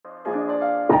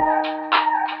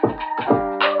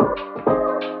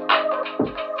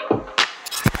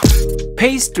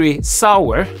Pastry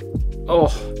sour. Oh,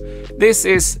 this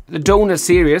is the donut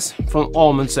series from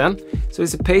Amundsen. So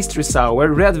it's a pastry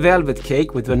sour, red velvet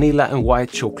cake with vanilla and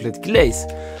white chocolate glaze.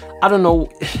 I don't know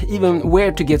even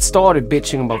where to get started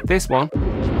bitching about this one.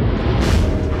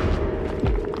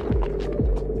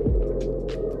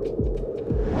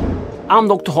 I'm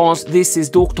Dr. Hans, this is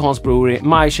Dr. Hans Brewery,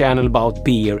 my channel about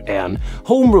beer and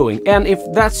homebrewing. And if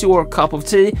that's your cup of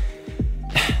tea,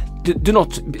 do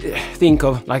not think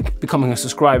of like becoming a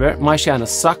subscriber. My channel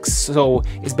sucks, so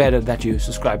it's better that you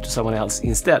subscribe to someone else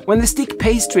instead. When they stick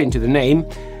pastry into the name,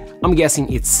 I'm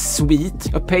guessing it's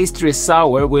sweet. A pastry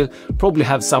sour will probably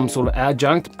have some sort of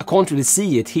adjunct. I can't really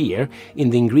see it here in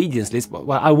the ingredients list, but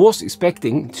I was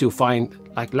expecting to find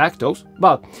like lactose.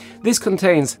 But this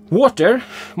contains water,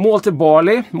 malted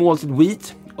barley, malted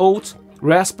wheat, oats,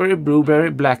 raspberry,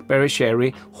 blueberry, blackberry,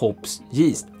 cherry, hops,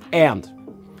 yeast, and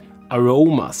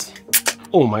aromas.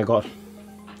 Oh my god.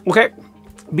 Okay,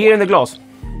 beer in the glass.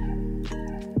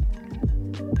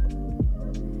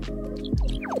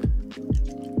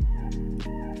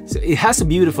 So it has a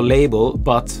beautiful label,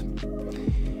 but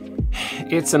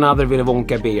it's another Willy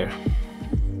Wonka beer.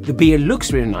 The beer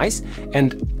looks really nice,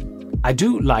 and I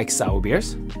do like sour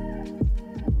beers.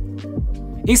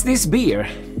 Is this beer?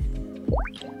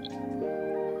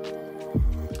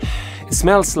 It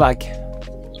smells like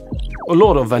a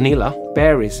lot of vanilla,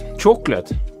 berries,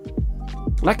 chocolate,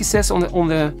 like it says on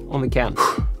the can.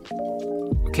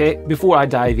 Okay, before I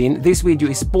dive in, this video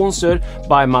is sponsored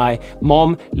by my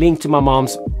mom. Link to my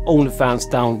mom's OnlyFans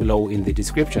down below in the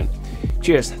description.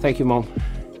 Cheers, thank you, mom.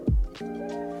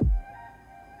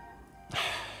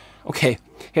 Okay,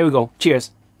 here we go.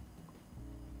 Cheers.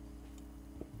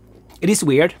 It is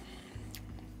weird.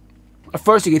 At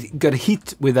first you get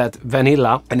hit with that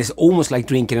vanilla and it's almost like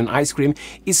drinking an ice cream.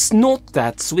 It's not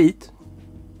that sweet.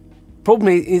 Problem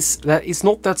is that it's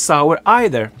not that sour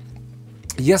either.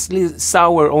 Just a little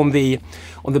sour on the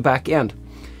back end.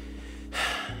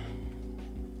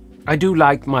 I do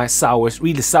like my sours,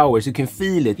 really sours, you can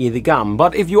feel it in the gum.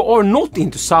 But if you are not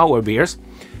into sour beers,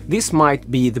 this might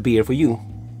be the beer for you.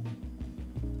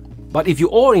 But if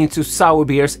you are into sour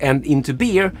beers and into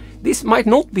beer, this might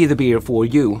not be the beer for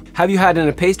you. Have you had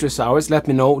any pastry sours? Let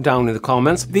me know down in the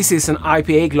comments. This is an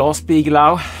IPA glass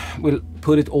Spiegelau. We'll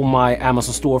put it on my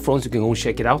Amazon storefront so you can go and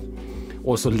check it out.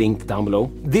 Also linked down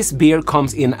below. This beer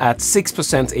comes in at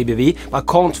 6% ABV, but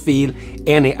I can't feel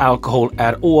any alcohol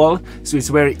at all. So it's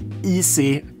very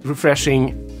easy,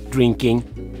 refreshing drinking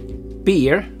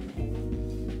beer.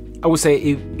 I would say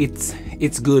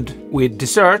it's good with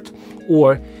dessert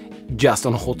or just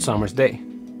on a hot summer's day.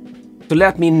 So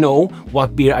let me know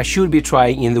what beer I should be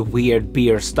trying in the Weird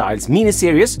Beer Styles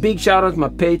mini-series. Big shout out to my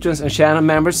patrons and channel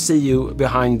members. See you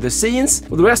behind the scenes.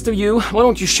 For the rest of you, why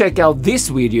don't you check out this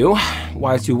video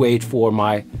whilst you wait for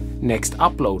my next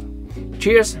upload.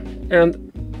 Cheers,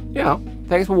 and yeah,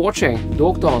 thanks for watching.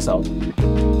 Dr. Hans out.